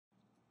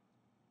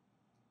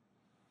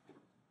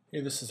Hey,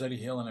 this is Eddie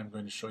Hill, and I'm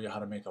going to show you how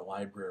to make a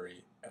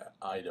library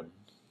item.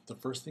 The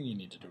first thing you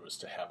need to do is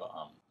to have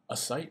a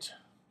site.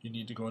 You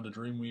need to go into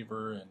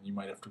Dreamweaver, and you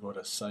might have to go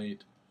to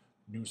Site,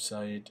 New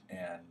Site,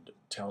 and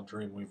tell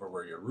Dreamweaver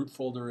where your root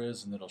folder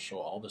is, and it'll show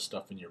all the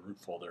stuff in your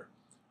root folder.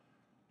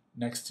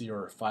 Next to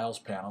your Files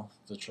panel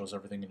that shows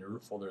everything in your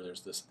root folder,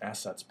 there's this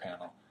Assets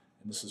panel,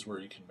 and this is where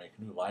you can make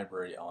new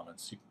library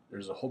elements.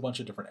 There's a whole bunch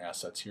of different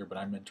assets here, but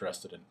I'm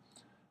interested in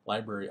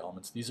library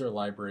elements. These are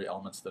library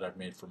elements that I've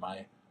made for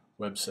my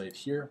website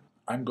here.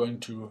 I'm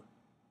going to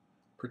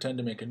pretend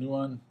to make a new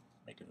one,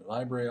 make a new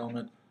library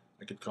element.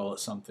 I could call it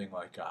something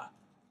like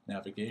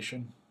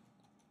navigation.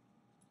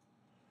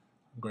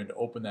 I'm going to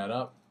open that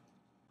up.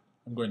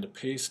 I'm going to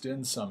paste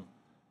in some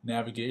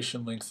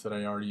navigation links that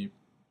I already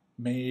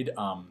made.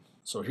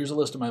 So here's a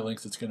list of my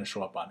links that's going to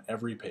show up on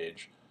every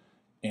page,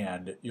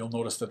 and you'll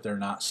notice that they're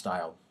not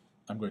styled.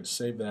 I'm going to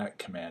save that,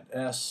 Command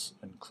S,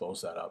 and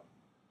close that up.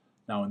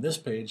 Now in this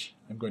page,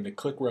 I'm going to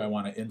click where I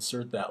want to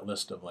insert that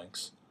list of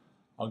links.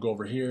 I'll go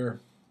over here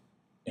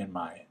in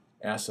my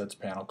Assets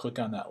panel, click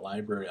on that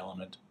library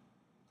element,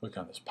 click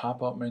on this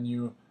pop-up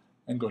menu,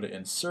 and go to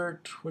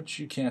Insert, which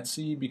you can't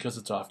see because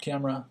it's off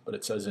camera, but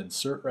it says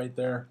Insert right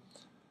there,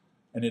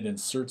 and it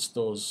inserts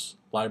those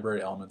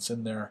library elements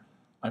in there.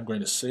 I'm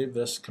going to save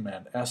this,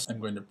 Command S. I'm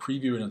going to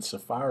preview it in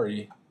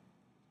Safari,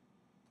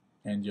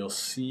 and you'll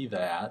see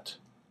that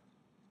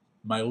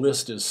my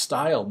list is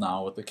styled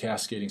now with the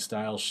cascading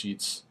style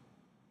sheets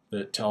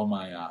that tell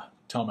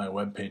my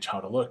web page how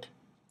to look.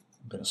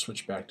 I'm going to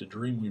switch back to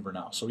Dreamweaver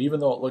now. So even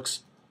though it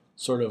looks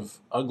sort of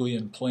ugly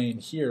and plain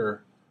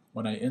here,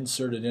 when I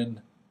insert it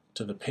in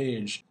to the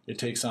page, it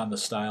takes on the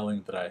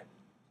styling that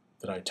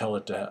I tell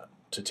it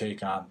to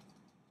take on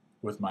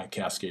with my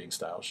cascading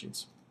style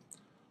sheets.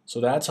 So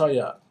that's how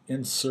you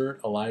insert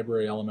a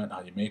library element,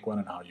 how you make one,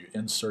 and how you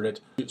insert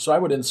it. So I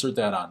would insert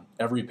that on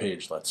every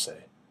page, let's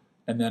say.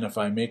 And then if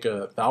I make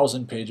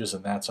 1,000 pages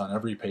and that's on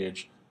every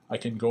page, I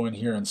can go in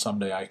here and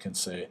someday I can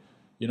say,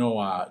 you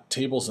know,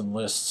 tables and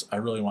lists, I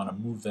really want to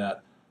move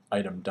that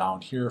item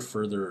down here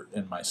further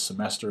in my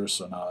semester,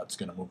 so now it's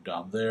going to move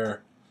down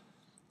there.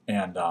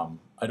 And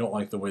I don't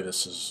like the way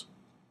this is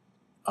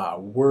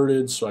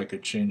worded, so I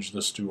could change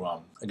this to, I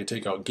could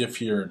take out GIF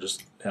here and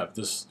just have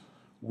this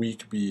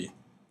week be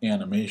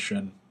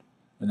animation.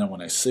 And then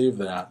when I save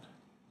that,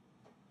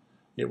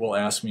 it will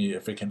ask me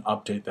if it can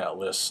update that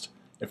list.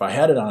 If I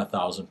had it on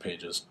 1,000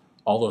 pages,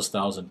 all those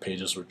 1,000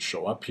 pages would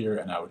show up here,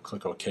 and I would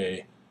click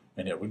OK,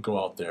 and it would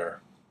go out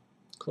there.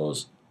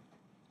 Close.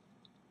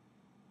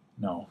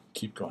 No,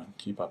 keep going,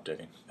 keep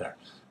updating. There.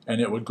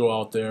 And it would go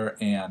out there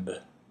and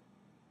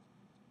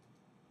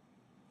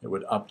it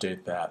would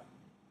update that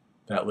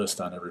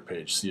list on every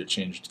page. See, it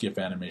changed GIF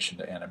animation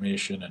to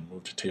animation and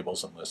moved to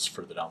tables and lists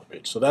further down the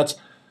page. So that's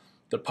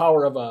the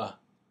power of a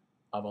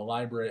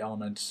library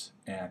element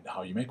and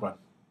how you make one.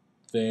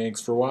 Thanks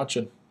for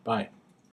watching. Bye.